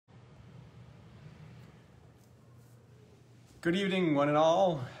Good evening, one and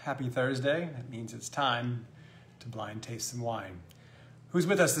all. Happy Thursday. That means it's time to blind taste some wine. Who's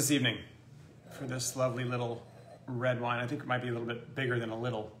with us this evening for this lovely little red wine? I think it might be a little bit bigger than a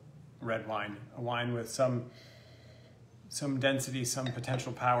little red wine. A wine with some density, some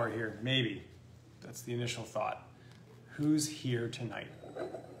potential power here. Maybe. That's the initial thought. Who's here tonight?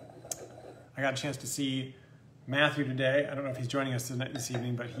 I got a chance to see Matthew today. I don't know if he's joining us this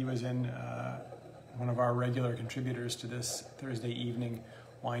evening, but he was in one of our regular contributors to this Thursday evening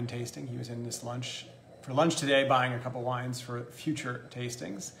wine tasting. He was in this for lunch today, buying a couple wines for future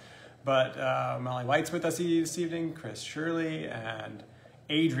tastings. But Molly White's with us this evening, Chris Shirley, and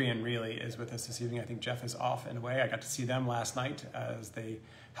Adrian really is with us this evening. I think Jeff is off and away. I got to see them last night as they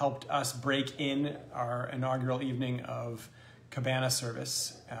helped us break in our inaugural evening of cabana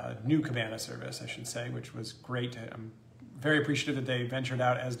service, new cabana service, I should say, which was great. I'm very appreciative that they ventured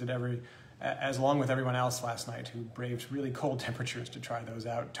out, as along with everyone else last night who braved really cold temperatures to try those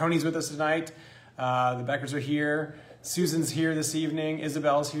out. Tony's with us tonight. The Beckers are here. Susan's here this evening.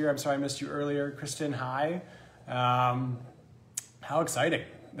 Isabel's here. I'm sorry I missed you earlier. Kristen, hi. How exciting.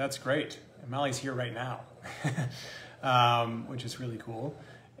 That's great. And Molly's here right now, which is really cool.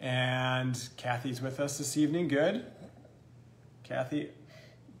 And Kathy's with us this evening. Good. Kathy,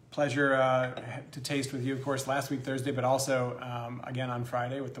 pleasure to taste with you, of course, last week, Thursday, but also again on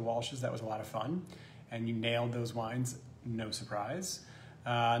Friday with the Walshes. That was a lot of fun. And you nailed those wines, no surprise.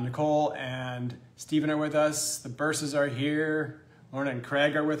 Nicole and Stephen are with us. The Burses are here. Lorna and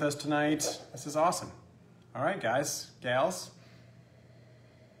Craig are with us tonight. This is awesome. All right, guys, gals.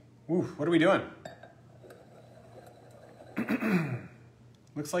 Ooh, what are we doing?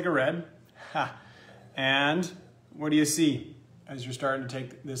 Looks like a red. Ha. And what do you see as you're starting to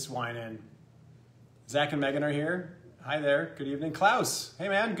take this wine in? Zach and Megan are here. Hi there. Good evening. Klaus. Hey,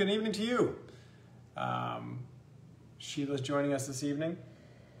 man. Good evening to you. Sheila's joining us this evening.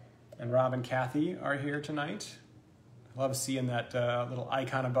 And Rob and Kathy are here tonight. I love seeing that little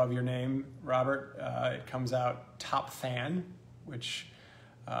icon above your name, Robert. It comes out top fan, which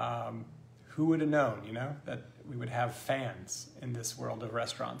who would have known, that we would have fans in this world of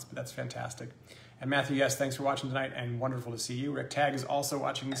restaurants, but that's fantastic. And Matthew, yes, thanks for watching tonight and wonderful to see you. Rick Tagg is also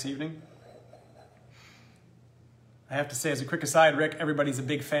watching this evening. I have to say, as a quick aside, Rick, everybody's a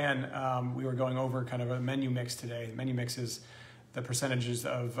big fan. We were going over kind of a menu mix today. The menu mix is the percentages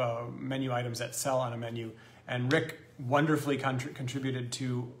of menu items that sell on a menu. And Rick wonderfully contributed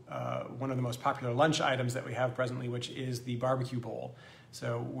to one of the most popular lunch items that we have presently, which is the barbecue bowl.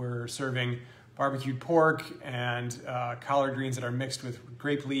 So we're serving barbecued pork and collard greens that are mixed with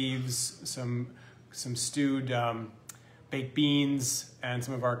grape leaves, some stewed baked beans, and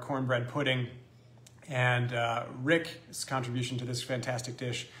some of our cornbread pudding. And Rick's contribution to this fantastic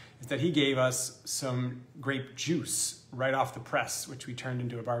dish is that he gave us some grape juice right off the press, which we turned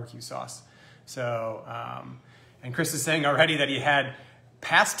into a barbecue sauce. So, and Chris is saying already that he had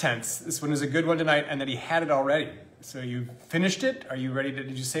past tense. This one is a good one tonight, and that he had it already. So you finished it? Are you ready to,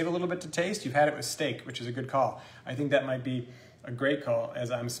 did you save a little bit to taste? You've had it with steak, which is a good call. I think that might be a great call as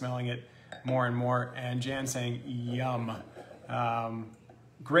I'm smelling it more and more. And Jan saying, yum.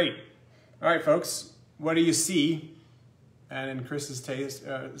 Great. All right, folks, what do you see? And in Chris's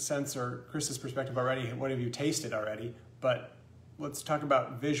sense, or Chris's perspective already, what have you tasted already? But let's talk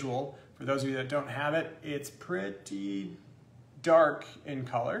about visual. For those of you that don't have it, it's pretty dark in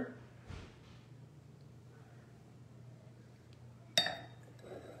color.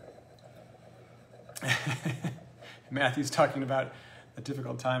 Matthew's talking about a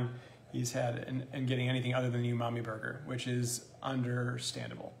difficult time he's had in getting anything other than the umami burger, which is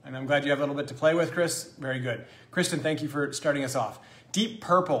understandable. And I'm glad you have a little bit to play with, Chris. Very good. Kristen, thank you for starting us off. Deep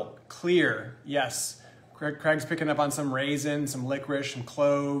purple, clear, yes. Craig's picking up on some raisin, some licorice, some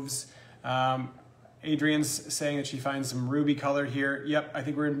cloves. Adrian's saying that she finds some ruby color here. Yep, I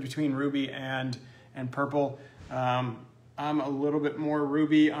think we're in between ruby and purple. I'm a little bit more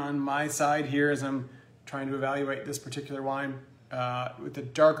ruby on my side here as I'm trying to evaluate this particular wine with the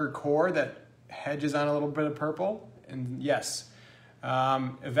darker core that hedges on a little bit of purple. And yes,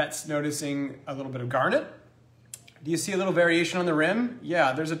 Yvette's noticing a little bit of garnet. Do you see a little variation on the rim?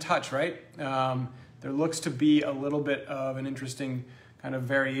 Yeah, there's a touch, right? There looks to be a little bit of an interesting kind of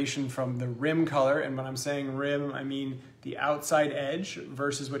variation from the rim color. And when I'm saying rim, I mean the outside edge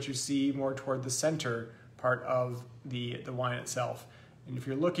versus what you see more toward the center part of the wine itself. And if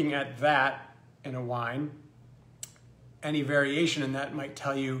you're looking at that in a wine, any variation in that might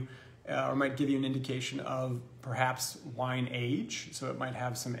tell you or might give you an indication of perhaps wine age. So it might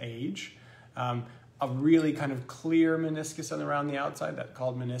have some age. A really kind of clear meniscus around the outside, that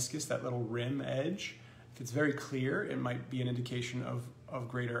called meniscus, that little rim edge. I If it's very clear, it might be an indication of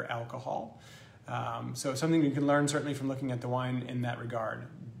greater alcohol. So something you can learn certainly from looking at the wine in that regard.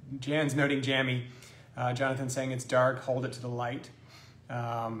 Jan's noting jammy. Jonathan saying it's dark, hold it to the light.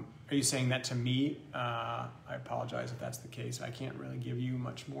 Are you saying that to me? I apologize if that's the case. I can't really give you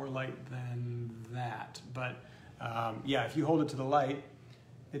much more light than that. But yeah, if you hold it to the light,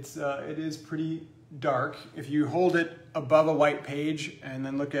 it is pretty dark. If you hold it above a white page and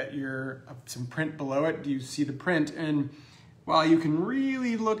then look at some print below it, do you see the print? And while you can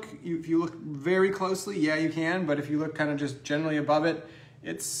really look, if you look very closely, yeah, you can. But if you look kind of just generally above it,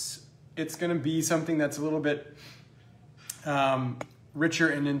 it's going to be something that's a little bit richer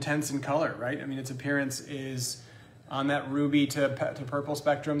and intense in color, right? I mean, its appearance is on that ruby to purple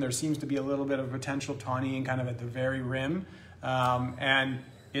spectrum. There seems to be a little bit of potential tawnying kind of at the very rim. And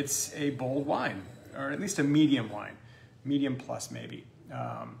it's a bold wine, or at least a medium wine, medium plus maybe.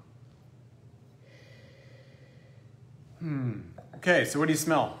 Okay, so what do you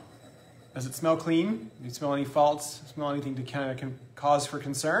smell? Does it smell clean? Do you smell any faults? Smell anything to kind of cause for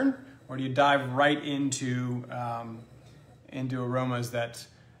concern? Or do you dive right into aromas that,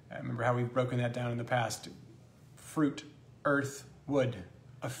 remember how we've broken that down in the past? Fruit, earth, wood,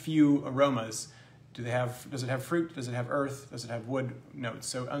 a few aromas. Does it have fruit? Does it have earth? Does it have wood notes?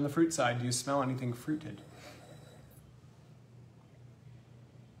 So on the fruit side, do you smell anything fruited?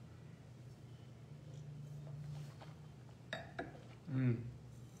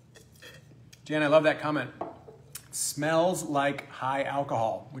 Jan, I love that comment. It smells like high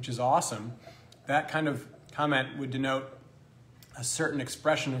alcohol, which is awesome. That kind of comment would denote a certain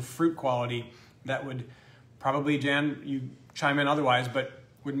expression of fruit quality that would probably, Jan, you chime in otherwise, but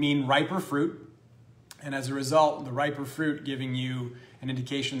would mean riper fruit. And as a result, the riper fruit giving you an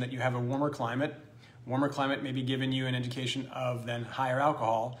indication that you have a warmer climate. Warmer climate may be giving you an indication of then higher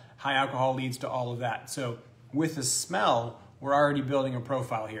alcohol. High alcohol leads to all of that. So with the smell, we're already building a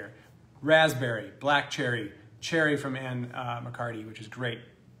profile here. Raspberry, black cherry, cherry from Ann McCarty, which is great.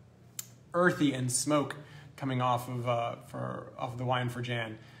 Earthy and smoke coming off of the wine for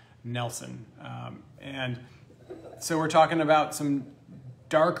Jan Nelson. And so we're talking about some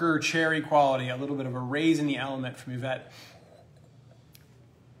darker cherry quality, a little bit of a raisiny element from Yvette.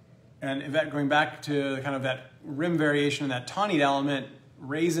 And Yvette, going back to kind of that rim variation and that tawny element,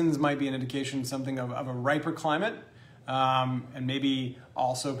 raisins might be an indication something of a riper climate, and maybe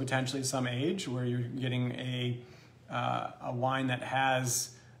also potentially some age where you're getting a wine that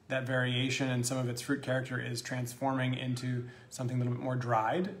has that variation and some of its fruit character is transforming into something a little bit more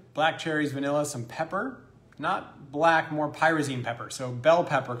dried. Black cherries, vanilla, some pepper, not black, more pyrazine pepper. So bell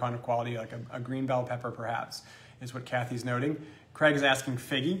pepper kind of quality, like a green bell pepper perhaps, is what Kathy's noting. Craig's asking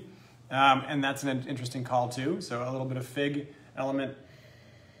figgy, and that's an interesting call too. So a little bit of fig element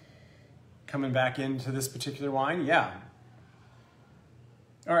coming back into this particular wine, yeah.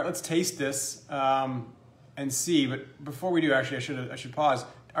 All right, let's taste this and see. But before we do, actually, I should pause.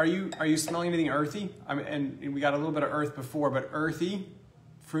 Are you smelling anything earthy? I mean, and we got a little bit of earth before, but earthy,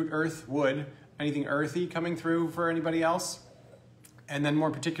 fruit, earth, wood. Anything earthy coming through for anybody else? And then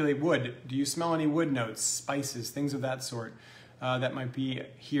more particularly wood. Do you smell any wood notes, spices, things of that sort that might be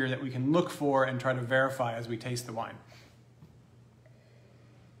here that we can look for and try to verify as we taste the wine?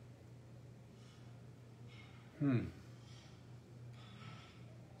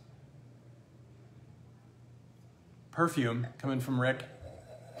 Perfume coming from Rick.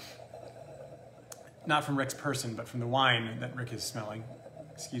 Not from Rick's person, but from the wine that Rick is smelling.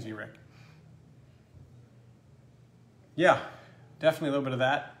 Excuse me, Rick. Yeah, definitely a little bit of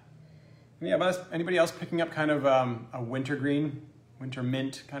that. Yeah, but anybody else picking up kind of a wintergreen, winter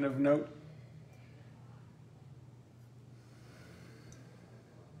mint kind of note?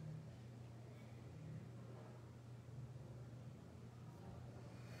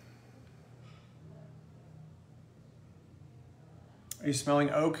 Are you smelling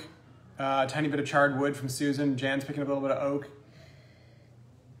oak? A tiny bit of charred wood from Susan. Jan's picking up a little bit of oak.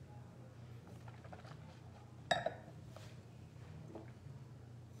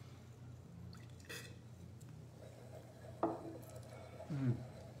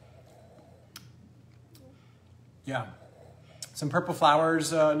 Yeah. Some purple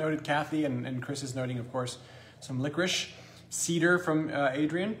flowers noted Kathy, and Chris is noting, of course, some licorice. Cedar from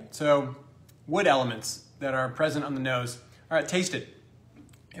Adrian. So wood elements that are present on the nose. All right, taste it.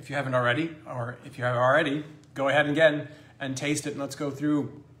 If you haven't already, or if you have already, go ahead again and taste it, and let's go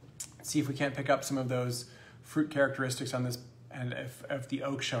through, see if we can't pick up some of those fruit characteristics on this, and if the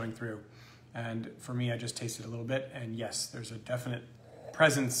oak showing through. And for me, I just tasted a little bit, and yes, there's a definite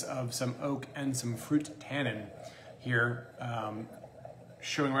presence of some oak and some fruit tannin here.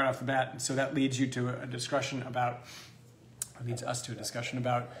 showing right off the bat. So that leads you to a discussion about, or leads us to a discussion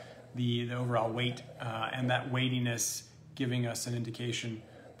about the overall weight and that weightiness giving us an indication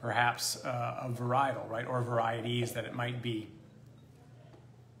perhaps of varietal, right? Or varieties that it might be.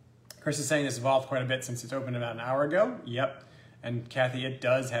 Chris is saying this evolved quite a bit since it's opened about an hour ago. Yep. And Kathy, it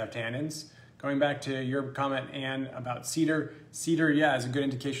does have tannins. Going back to your comment, Anne, about cedar. Cedar, yeah, is a good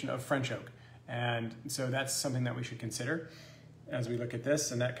indication of French oak. And so that's something that we should consider as we look at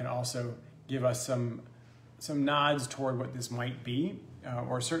this. And that can also give us some nods toward what this might be,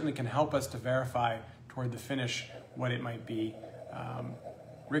 or certainly can help us to verify toward the finish what it might be.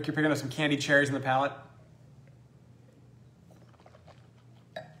 Rick, you're picking up some candied cherries in the palate.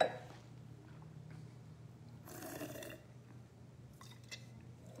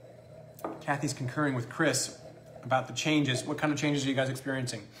 Kathy's concurring with Chris about the changes. What kind of changes are you guys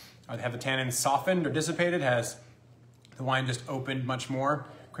experiencing? Have the tannins softened or dissipated? Has the wine just opened much more?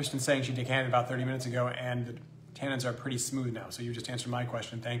 Kristen's saying she decanted about 30 minutes ago and the tannins are pretty smooth now. So you just answered my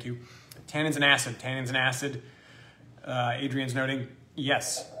question, thank you. Tannins and acid, tannins and acid. Adrian's noting,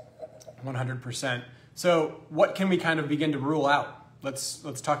 yes, 100%. So what can we kind of begin to rule out? Let's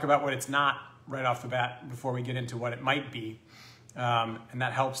talk about what it's not right off the bat before we get into what it might be. And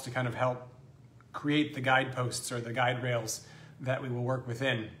that helps to kind of help create the guideposts or the guide rails that we will work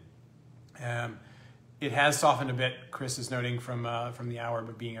within. It has softened a bit, Chris is noting from the hour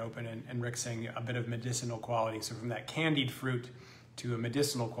but being open, and Rick saying a bit of medicinal quality. So from that candied fruit to a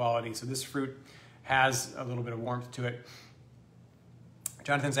medicinal quality. So this fruit has a little bit of warmth to it.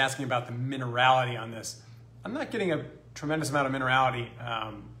 Jonathan's asking about the minerality on this. I'm not getting a tremendous amount of minerality.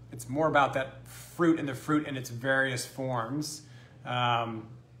 It's more about that fruit and the fruit in its various forms.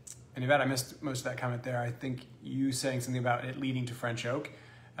 And Yvette, I missed most of that comment there. I think you saying something about it leading to French oak.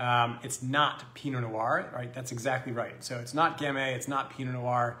 It's not Pinot Noir, right? That's exactly right. So it's not Gamay, it's not Pinot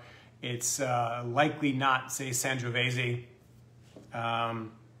Noir. It's likely not, say, Sangiovese.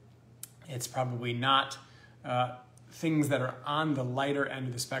 It's probably not things that are on the lighter end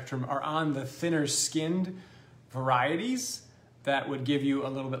of the spectrum, are on the thinner skinned varieties that would give you a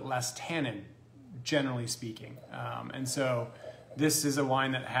little bit less tannin, generally speaking. And so this is a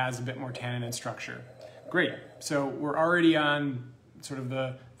wine that has a bit more tannin and structure. Great, so we're already on sort of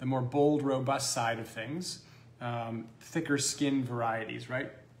the more bold, robust side of things. Thicker skinned varieties,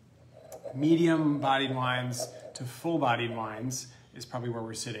 right? Medium-bodied wines to full-bodied wines is probably where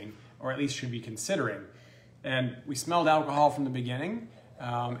we're sitting, or at least should be considering. And we smelled alcohol from the beginning,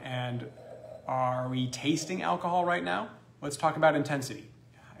 and are we tasting alcohol right now? Let's talk about intensity.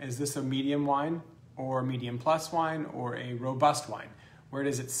 Is this a medium wine or medium plus wine or a robust wine? Where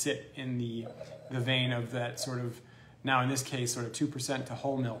does it sit in the vein of that sort of, now in this case, sort of 2% to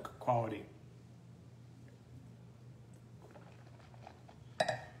whole milk quality?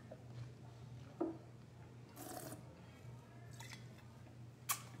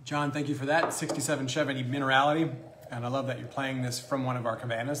 John, thank you for that. 67 Chevy minerality. And I love that you're playing this from one of our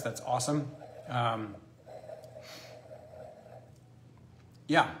cabanas. That's awesome.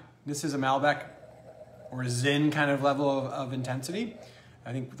 Yeah, this is a Malbec or a Zin kind of level of intensity.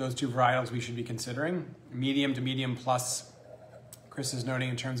 I think those two varietals we should be considering. Medium to medium plus, Chris is noting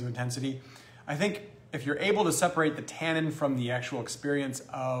in terms of intensity. I think if you're able to separate the tannin from the actual experience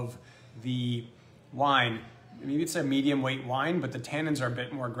of the wine, maybe it's a medium weight wine, but the tannins are a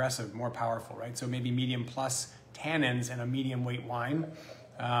bit more aggressive, more powerful, right? So maybe medium plus tannins in a medium weight wine.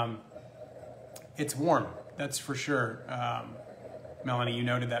 It's warm, that's for sure. Melanie, you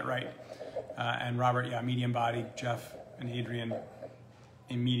noted that right. And Robert, yeah, medium body. Jeff and Adrian,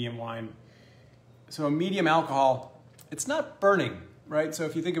 a medium wine. So a medium alcohol, it's not burning, right? So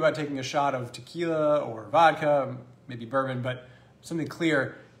if you think about taking a shot of tequila or vodka, maybe bourbon, but something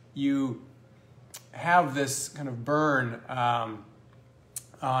clear, you have this kind of burn on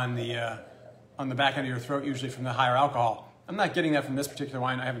the back end of your throat, usually from the higher alcohol. I'm not getting that from this particular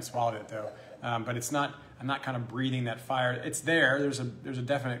wine. I haven't swallowed it though, but it's not. I'm not kind of breathing that fire. It's there. There's a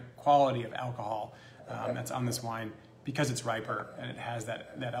definite quality of alcohol that's on this wine because it's riper and it has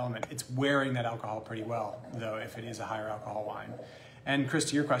that element. It's wearing that alcohol pretty well, though, if it is a higher alcohol wine. And Chris,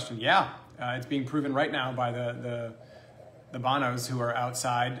 to your question, yeah, it's being proven right now by the Bonos who are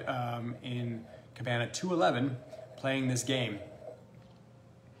outside in Cabana 211 playing this game.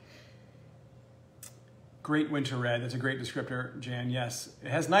 Great winter red. That's a great descriptor, Jan. Yes, it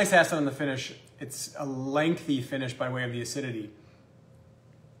has nice acid on the finish. It's a lengthy finish by way of the acidity.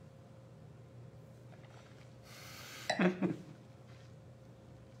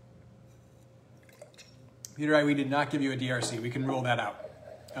 Peter, we did not give you a DRC. We can rule that out.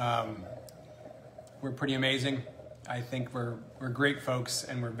 We're pretty amazing. I think we're great folks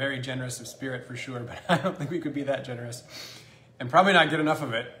and we're very generous of spirit for sure, but I don't think we could be that generous. And probably not get enough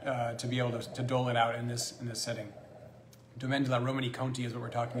of it to be able to dole it out in this setting. Domaine de la Romanie Conti is what we're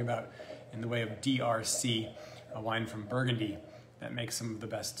talking about in the way of DRC, a wine from Burgundy that makes some of the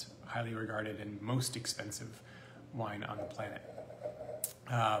best, highly regarded, and most expensive wine on the planet.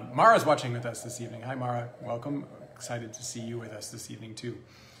 Mara's watching with us this evening. Hi, Mara. Welcome. Excited to see you with us this evening, too.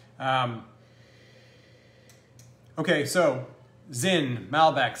 Okay, so Zin,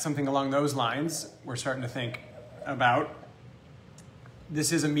 Malbec, something along those lines, we're starting to think about.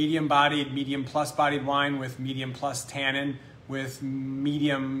 This is a medium-bodied, medium-plus-bodied wine with medium-plus tannin, with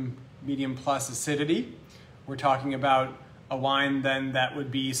medium-plus acidity. We're talking about a wine then that would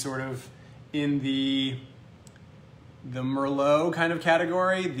be sort of in the Merlot kind of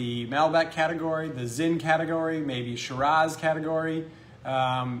category, the Malbec category, the Zin category, maybe Shiraz category,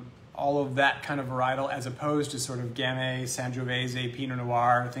 all of that kind of varietal, as opposed to sort of Gamay, Sangiovese, Pinot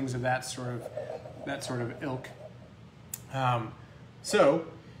Noir, things of that sort of ilk. So,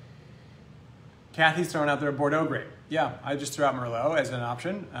 Kathy's throwing out there a Bordeaux grape. Yeah, I just threw out Merlot as an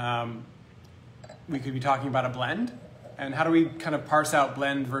option. We could be talking about a blend. And how do we kind of parse out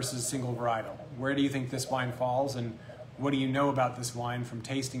blend versus single varietal? Where do you think this wine falls, and what do you know about this wine from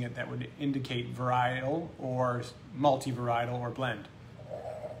tasting it that would indicate varietal or multi-varietal or blend?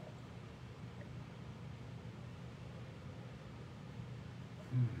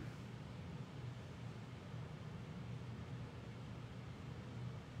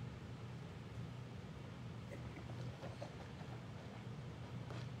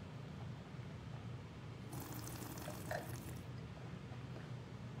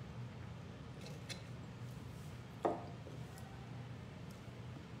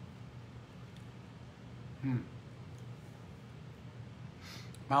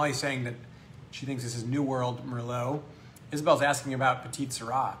 Molly's saying that she thinks this is New World Merlot. Isabel's asking about Petite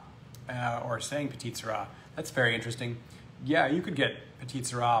Syrah, or saying Petite Syrah. That's very interesting. Yeah, you could get Petite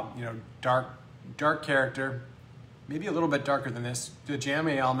Syrah, you know, dark character, maybe a little bit darker than this. The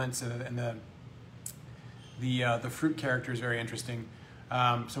jammy elements and the fruit character is very interesting.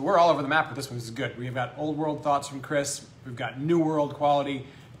 So we're all over the map with this one. This is good. We've got Old World thoughts from Chris. We've got New World quality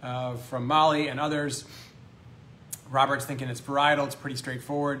from Molly and others. Robert's thinking it's varietal, it's pretty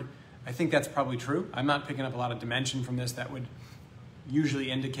straightforward. I think that's probably true. I'm not picking up a lot of dimension from this that would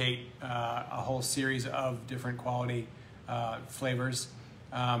usually indicate a whole series of different quality flavors.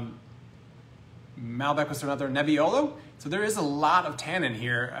 Malbec was another Nebbiolo. So there is a lot of tannin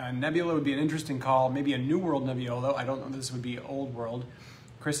here. Nebbiolo would be an interesting call, maybe a New World Nebbiolo. I don't know if this would be Old World.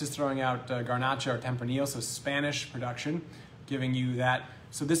 Chris is throwing out Garnacha or Tempranillo, so Spanish production, giving you that.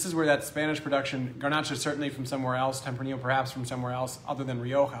 So this is where that Spanish production, Garnacha certainly from somewhere else, Tempranillo perhaps from somewhere else other than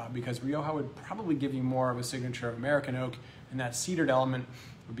Rioja, because Rioja would probably give you more of a signature of American oak, and that cedared element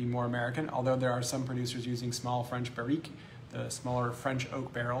would be more American, although there are some producers using small French barrique, the smaller French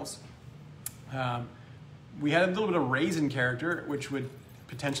oak barrels. We had a little bit of raisin character, which would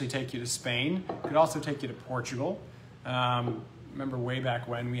potentially take you to Spain. Could also take you to Portugal. Remember way back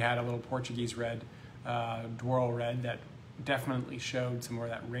when we had a little Portuguese red, Douro red, that definitely showed some more of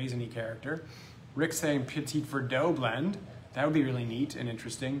that raisiny character. Rick's saying Petite Verdot blend. That would be really neat and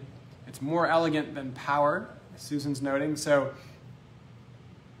interesting. It's more elegant than power, Susan's noting. So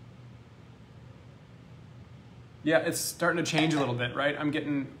yeah, it's starting to change a little bit, right? I'm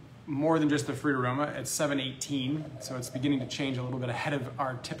getting more than just the fruit aroma. It's 7:18, so it's beginning to change a little bit ahead of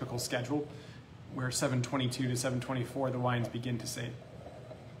our typical schedule, where 7:22 to 7:24 the wines begin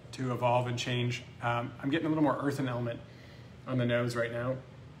to evolve and change. I'm getting a little more earthen element on the nose right now.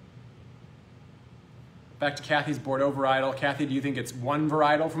 Back to Kathy's Bordeaux varietal. Kathy, do you think it's one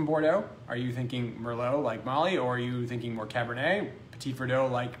varietal from Bordeaux? Are you thinking Merlot like Molly, or are you thinking more Cabernet, Petit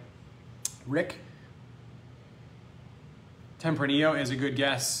Verdot like Rick? Tempranillo is a good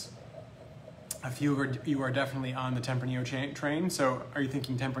guess. A few of you are definitely on the Tempranillo train. So are you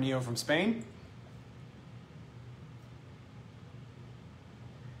thinking Tempranillo from Spain?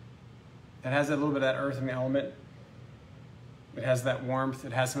 It has a little bit of that earthen element. It has that warmth.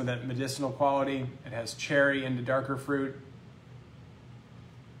 It has some of that medicinal quality. It has cherry into darker fruit.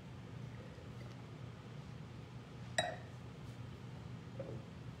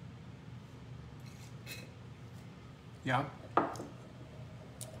 Yeah.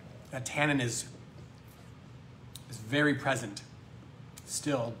 That tannin is very present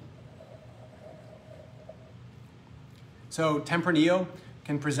still. So Tempranillo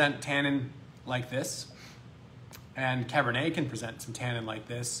can present tannin like this, and Cabernet can present some tannin like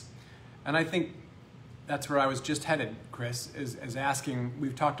this. And I think that's where I was just headed, Chris, is asking,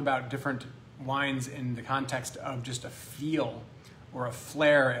 we've talked about different wines in the context of just a feel or a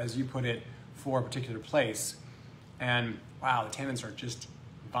flair, as you put it, for a particular place. And wow, the tannins are just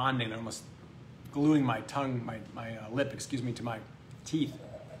bonding. They're almost gluing my tongue, my lip, excuse me, to my teeth.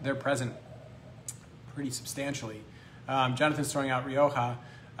 They're present pretty substantially. Jonathan's throwing out Rioja,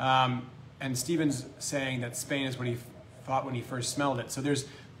 and Steven's saying that Spain is what he thought when he first smelled it. So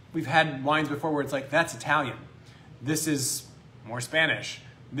we've had wines before where it's like, that's Italian. This is more Spanish.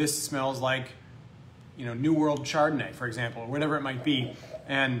 This smells like, New World Chardonnay, for example, or whatever it might be.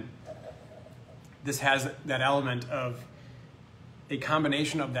 And this has that element of a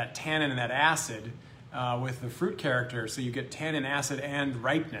combination of that tannin and that acid with the fruit character. So you get tannin, acid, and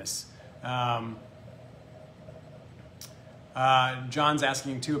ripeness. John's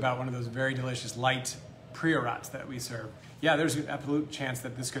asking too about one of those very delicious light priorats that we serve. Yeah, there's an absolute chance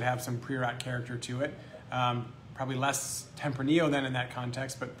that this could have some priorat character to it. Probably less Tempranillo than in that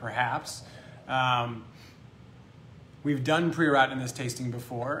context, but perhaps. We've done priorat in this tasting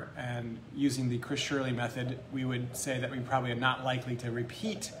before, and using the Chris Shirley method, we would say that we probably are not likely to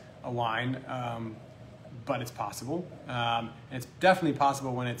repeat a wine, but it's possible. And it's definitely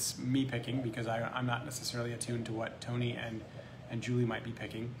possible when it's me picking, because I'm not necessarily attuned to what Tony and Julie might be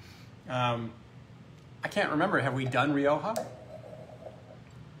picking. I can't remember, have we done Rioja?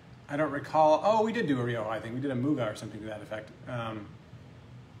 I don't recall. Oh, we did do a Rioja, I think. We did a Muga or something to that effect.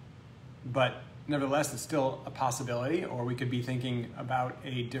 But nevertheless, it's still a possibility, or we could be thinking about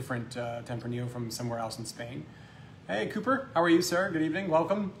a different Tempranillo from somewhere else in Spain. Hey, Cooper, how are you, sir? Good evening,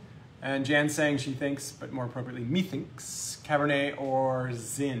 welcome. And Jan's saying she thinks, but more appropriately, methinks, Cabernet or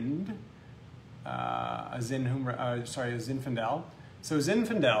Zind, a Zinfandel. So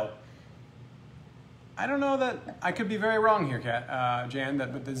Zinfandel, I don't know that, I could be very wrong here, Jan,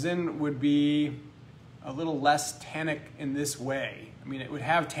 but the Zin would be a little less tannic in this way. I mean, it would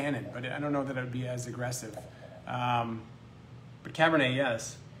have tannin, but I don't know that it would be as aggressive. But Cabernet,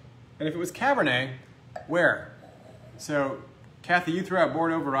 yes. And if it was Cabernet, where? So, Kathy, you threw out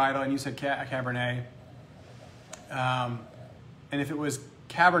Bordeaux varietal and you said Cabernet. And if it was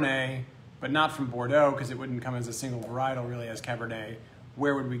Cabernet, but not from Bordeaux, because it wouldn't come as a single varietal really as Cabernet,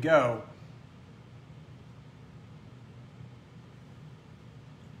 where would we go?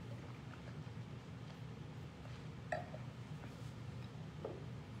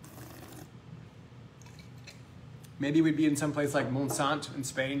 Maybe we'd be in some place like Montsant in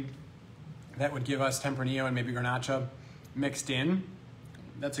Spain. That would give us Tempranillo and maybe Garnacha mixed in.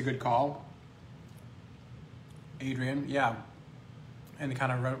 That's a good call. Adrian, yeah. And it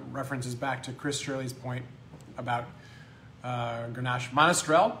kind of references back to Chris Shirley's point about Grenache.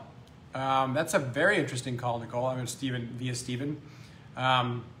 Monastrell, that's a very interesting call, Nicole. I mean, Stephen.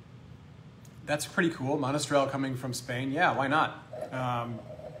 That's pretty cool. Monastrell coming from Spain. Yeah, why not?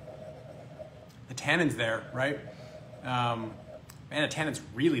 The tannin's there, right? Man, the tannin's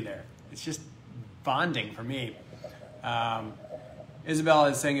really there. It's just bonding for me. Isabel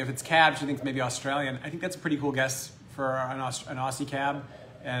is saying if it's cab, she thinks maybe Australian. I think that's a pretty cool guess for an Aussie cab.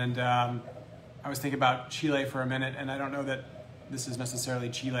 And I was thinking about Chile for a minute, and I don't know that this is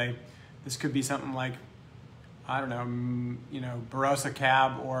necessarily Chile. This could be something like, I don't know, Barossa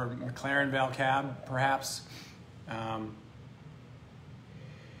cab or McLaren Vale cab, perhaps.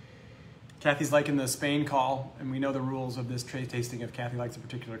 Kathy's liking the Spain call, and we know the rules of this trade tasting. If Kathy likes a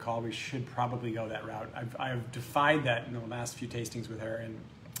particular call, we should probably go that route. I've defied that in the last few tastings with her, and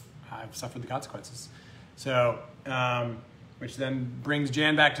I've suffered the consequences. So, which then brings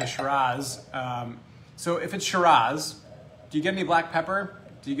Jan back to Shiraz. So if it's Shiraz, do you get any black pepper?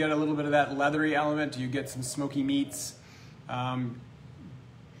 Do you get a little bit of that leathery element? Do you get some smoky meats? I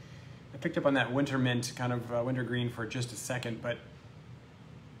picked up on that winter mint, kind of wintergreen for just a second, but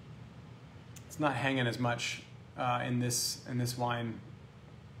it's not hanging as much in this wine.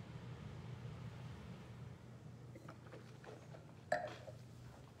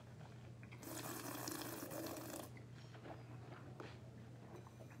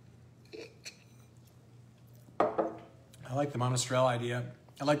 I like the Monastrell idea.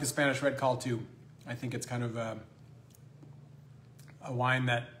 I like the Spanish Red Call too. I think it's kind of a wine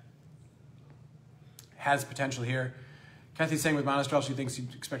that has potential here. Kathy's saying with Monastrell, she thinks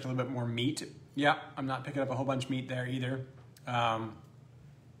you'd expect a little bit more meat. Yeah, I'm not picking up a whole bunch of meat there either.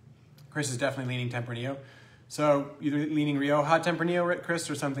 Chris is definitely leaning Tempranillo. So either leaning Rioja Tempranillo, Chris,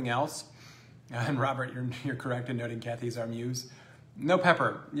 or something else. And Robert, you're correct in noting Kathy's our muse. No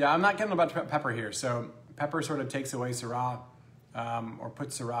pepper. Yeah, I'm not getting about pepper here. So pepper sort of takes away Syrah, or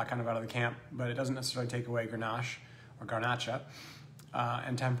puts Syrah kind of out of the camp, but it doesn't necessarily take away Grenache or Garnacha.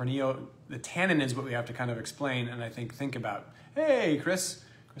 And Tempranillo, the tannin is what we have to kind of explain and I think about. Hey, Chris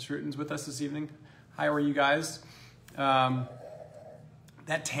Chris Ruten's with us this evening. Hi, how are you guys? That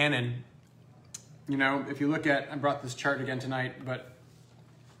tannin, you know, if you look at, I brought this chart again tonight, but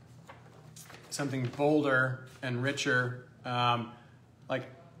something bolder and richer, like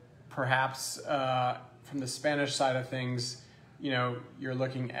perhaps from the Spanish side of things, you know, you're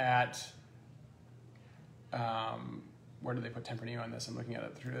looking at, where do they put Tempranillo on this? I'm looking at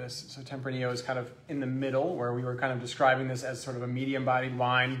it through this. So Tempranillo is kind of in the middle, where we were kind of describing this as sort of a medium-bodied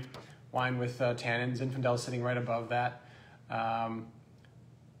wine with tannins. Zinfandel sitting right above that.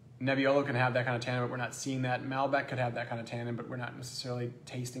 Nebbiolo can have that kind of tannin, but we're not seeing that. Malbec could have that kind of tannin, but we're not necessarily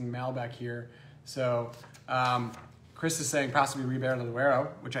tasting Malbec here. So Chris is saying possibly Ribera del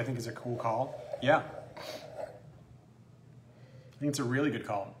Duero, which I think is a cool call. Yeah. I think it's a really good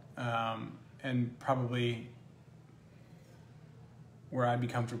call. And probably where I'd be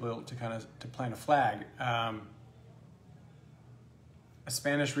comfortable to plant a flag. A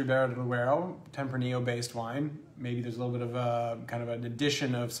Spanish Ribera del Duero, Tempranillo-based wine. Maybe there's a little bit of a kind of an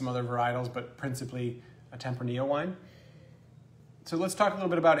addition of some other varietals, but principally a Tempranillo wine. So let's talk a little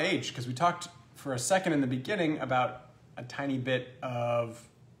bit about age, because we talked for a second in the beginning about a tiny bit of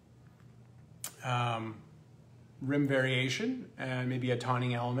rim variation and maybe a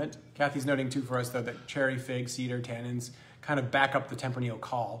tawning element. Kathy's noting too for us though that cherry, fig, cedar, tannins kind of back up the Tempranillo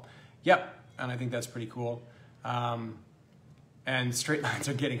call. Yep, and I think that's pretty cool. And straight lines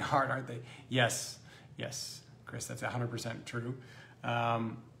are getting hard, aren't they? Yes, yes, Chris, that's 100% true.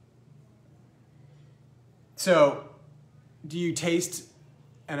 So do you taste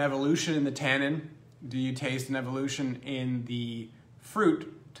an evolution in the tannin? Do you taste an evolution in the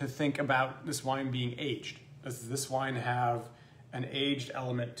fruit to think about this wine being aged? Does this wine have an aged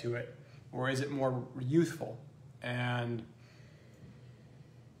element to it, or is it more youthful? And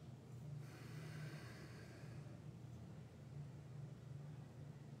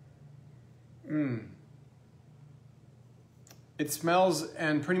it smells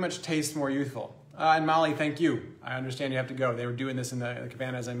and pretty much tastes more youthful. And Molly, thank you. I understand you have to go. They were doing this in the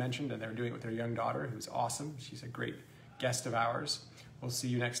cabana, as I mentioned, and they were doing it with their young daughter, who's awesome. She's a great guest of ours. We'll see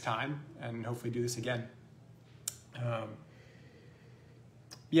you next time, and hopefully do this again.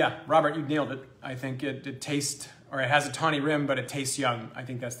 Yeah, Robert, you nailed it. I think it tastes, or it has a tawny rim, but it tastes young. I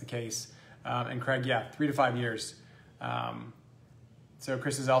think that's the case. And Craig, yeah, 3 to 5 years. So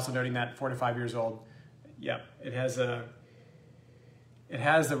Chris is also noting that 4 to 5 years old. Yeah, it has a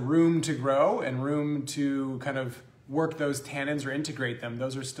room to grow and room to kind of work those tannins or integrate them.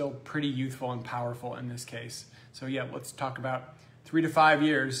 Those are still pretty youthful and powerful in this case. So yeah, let's talk about 3 to 5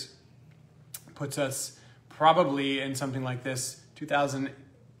 years. Puts us probably in something like this,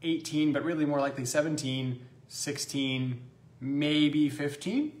 2018, but really more likely 17, 16, maybe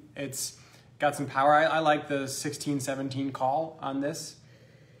 15. It's got some power. I like the 16, 17 call on this.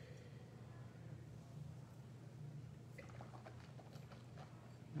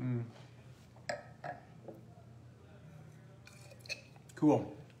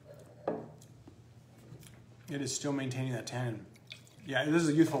 Cool. It is still maintaining that tannin. Yeah, this is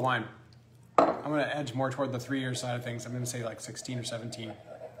a youthful wine. I'm going to edge more toward the 3-year side of things. I'm going to say like 16 or 17,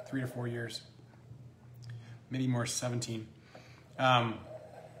 3 to 4 years. Maybe more 17.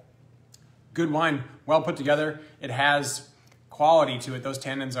 Good wine, well put together. It has quality to it. Those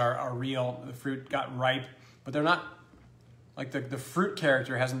tannins are real. The fruit got ripe, but they're not, like the fruit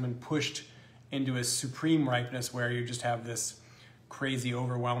character hasn't been pushed into a supreme ripeness where you just have this crazy,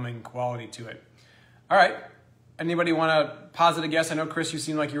 overwhelming quality to it. All right. Anybody want to posit a guess? I know, Chris, you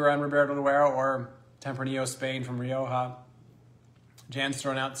seem like you were on Ribera del Duero or Tempranillo, Spain from Rioja. Jan's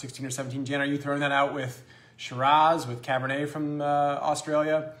throwing out 16 or 17. Jan, are you throwing that out with Shiraz, with Cabernet from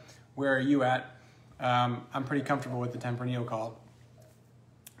Australia? Where are you at? I'm pretty comfortable with the Tempranillo call.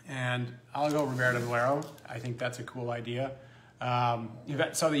 And I'll go Ribera del Duero. I think that's a cool idea. You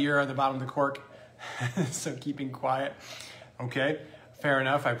saw the euro at the bottom of the cork, so keeping quiet. Okay, fair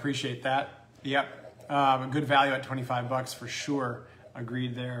enough. I appreciate that. Yep. A good value at 25 bucks for sure.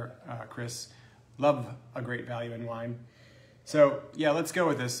 Agreed there, Chris. Love a great value in wine. So yeah, let's go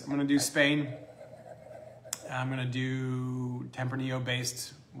with this. I'm gonna do Spain. I'm gonna do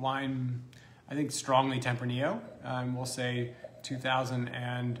Tempranillo-based wine. I think strongly Tempranillo. We'll say 2000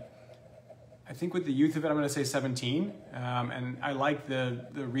 and I think with the youth of it, I'm gonna say 17. And I like the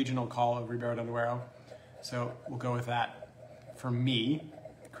regional call of Ribera del Duero. So we'll go with that for me.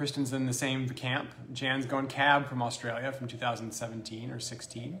 Kristen's in the same camp. Jan's going Cab from Australia from 2017 or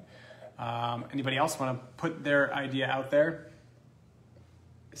 16. Anybody else want to put their idea out there?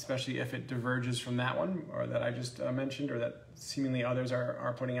 Especially if it diverges from that one or that I just mentioned or that seemingly others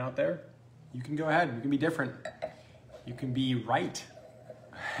are putting out there. You can go ahead. You can be different. You can be right.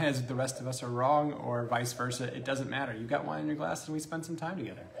 as the rest of us are wrong, or vice versa. It doesn't matter. You got wine in your glass and we spent some time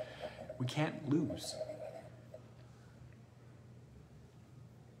together. We can't lose.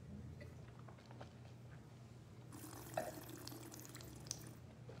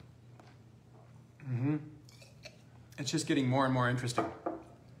 It's just getting more and more interesting.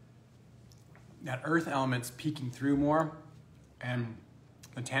 That earth element's peeking through more, and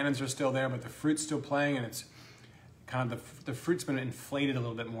the tannins are still there, but the fruit's still playing, and it's kind of the fruit's been inflated a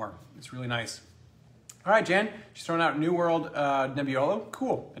little bit more. It's really nice. All right, Jan, she's throwing out New World Nebbiolo.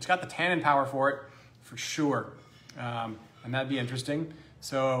 Cool. It's got the tannin power for it, for sure. And that'd be interesting.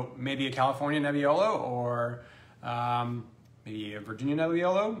 So maybe a California Nebbiolo, or maybe a Virginia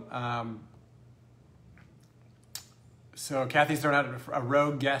Nebbiolo. So Kathy's thrown out a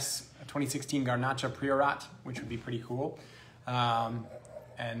rogue guess, a 2016 Garnacha Priorat, which would be pretty cool.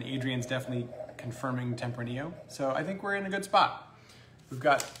 And Adrian's definitely confirming Tempranillo. So I think we're in a good spot. We've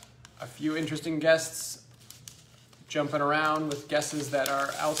got a few interesting guests jumping around with guesses that are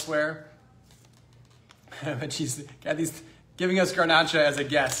elsewhere. But Kathy's giving us Garnacha as a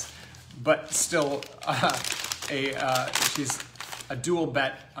guess, but still she's a dual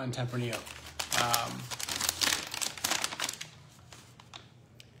bet on Tempranillo.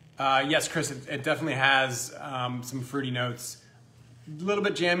 Yes, Chris, it definitely has some fruity notes. A little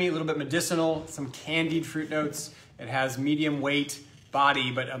bit jammy, a little bit medicinal, some candied fruit notes. It has medium weight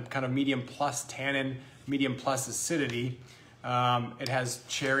body, but kind of medium plus tannin, medium plus acidity. It has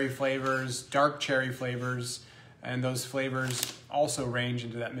cherry flavors, dark cherry flavors, and those flavors also range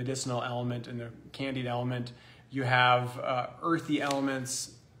into that medicinal element and the candied element. You have earthy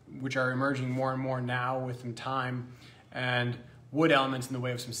elements, which are emerging more and more now with some time, and wood elements in the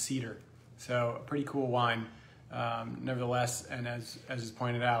way of some cedar. So a pretty cool wine, nevertheless, and as is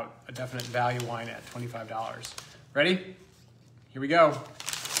pointed out, a definite value wine at $25. Ready? Here we go.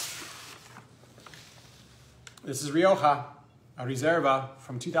 This is Rioja, a Reserva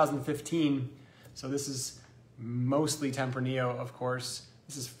from 2015. So this is mostly Tempranillo, of course.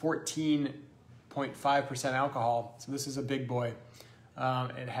 This is 14.5% alcohol, so this is a big boy.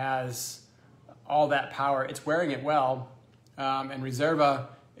 It has all that power. It's wearing it well. And Reserva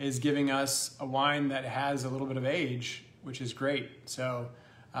is giving us a wine that has a little bit of age, which is great. So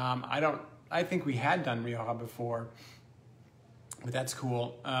I think we had done Rioja before, but that's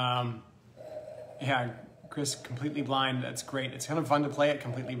cool. Yeah, Chris, completely blind. That's great. It's kind of fun to play it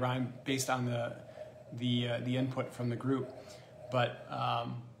completely blind based on the input from the group. But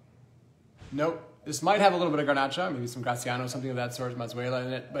nope. This might have a little bit of Garnacha, maybe some Graciano, something of that sort, Mazuela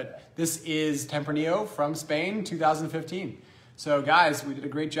in it. But this is Tempranillo from Spain, 2015. So guys, we did a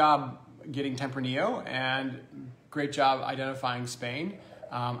great job getting Tempranillo and great job identifying Spain.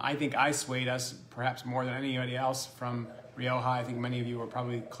 I think I swayed us perhaps more than anybody else from Rioja. I think many of you were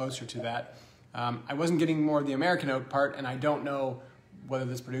probably closer to that. I wasn't getting more of the American oak part, and I don't know whether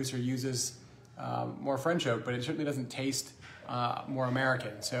this producer uses more French oak, but it certainly doesn't taste more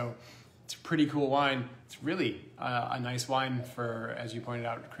American. So it's a pretty cool wine. It's really a nice wine for, as you pointed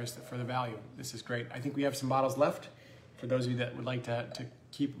out, Chris, for the value. This is great. I think we have some bottles left for those of you that would like to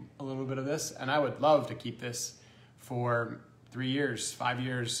keep a little bit of this. And I would love to keep this for 3 years, 5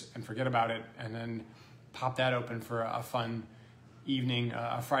 years, and forget about it, and then pop that open for a fun evening,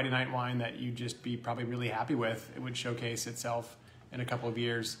 a Friday night wine that you'd just be probably really happy with. It would showcase itself in a couple of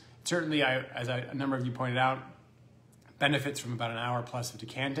years. Certainly, as a number of you pointed out, benefits from about an hour plus of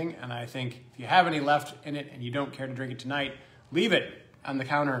decanting. And I think if you have any left in it and you don't care to drink it tonight, leave it on the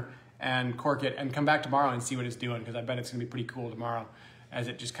counter and cork it and come back tomorrow and see what it's doing, because I bet it's gonna be pretty cool tomorrow as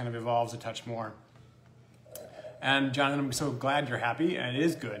it just kind of evolves a touch more. And Jonathan, I'm so glad you're happy, and it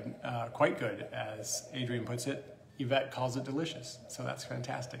is good, quite good, as Adrian puts it. Yvette calls it delicious, so that's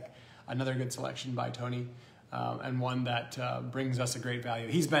fantastic. Another good selection by Tony, and one that brings us a great value.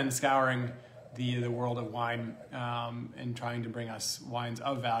 He's been scouring the world of wine and trying to bring us wines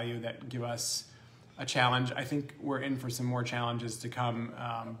of value that give us a challenge. I think we're in for some more challenges to come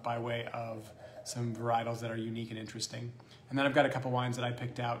by way of some varietals that are unique and interesting. And then I've got a couple wines that I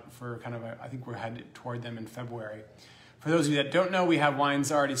picked out for kind of I think we're headed toward them in February. For those of you that don't know, we have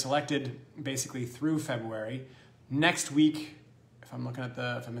wines already selected basically through February. Next week, if I'm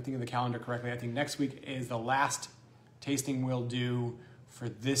thinking of the calendar correctly, I think next week is the last tasting we'll do for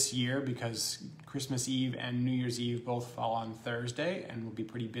this year, because Christmas Eve and New Year's Eve both fall on Thursday, and we'll be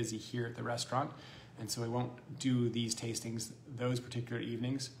pretty busy here at the restaurant. And so we won't do these tastings those particular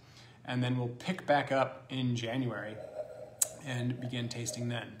evenings. And then we'll pick back up in January and begin tasting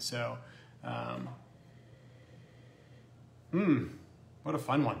then. So, what a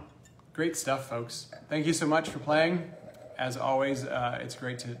fun one. Great stuff, folks. Thank you so much for playing. as always, it's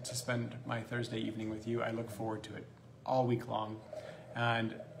great to spend my Thursday evening with you. I look forward to it all week long.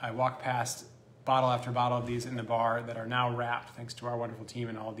 And I walk past bottle after bottle of these in the bar that are now wrapped thanks to our wonderful team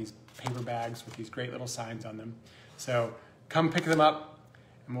and all of these paper bags with these great little signs on them. So come pick them up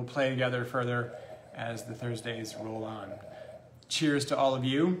and we'll play together further as the Thursdays roll on. Cheers to all of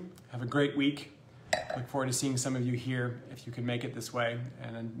you. Have a great week. Look forward to seeing some of you here if you can make it this way.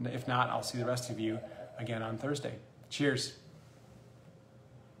 And if not, I'll see the rest of you again on Thursday. Cheers.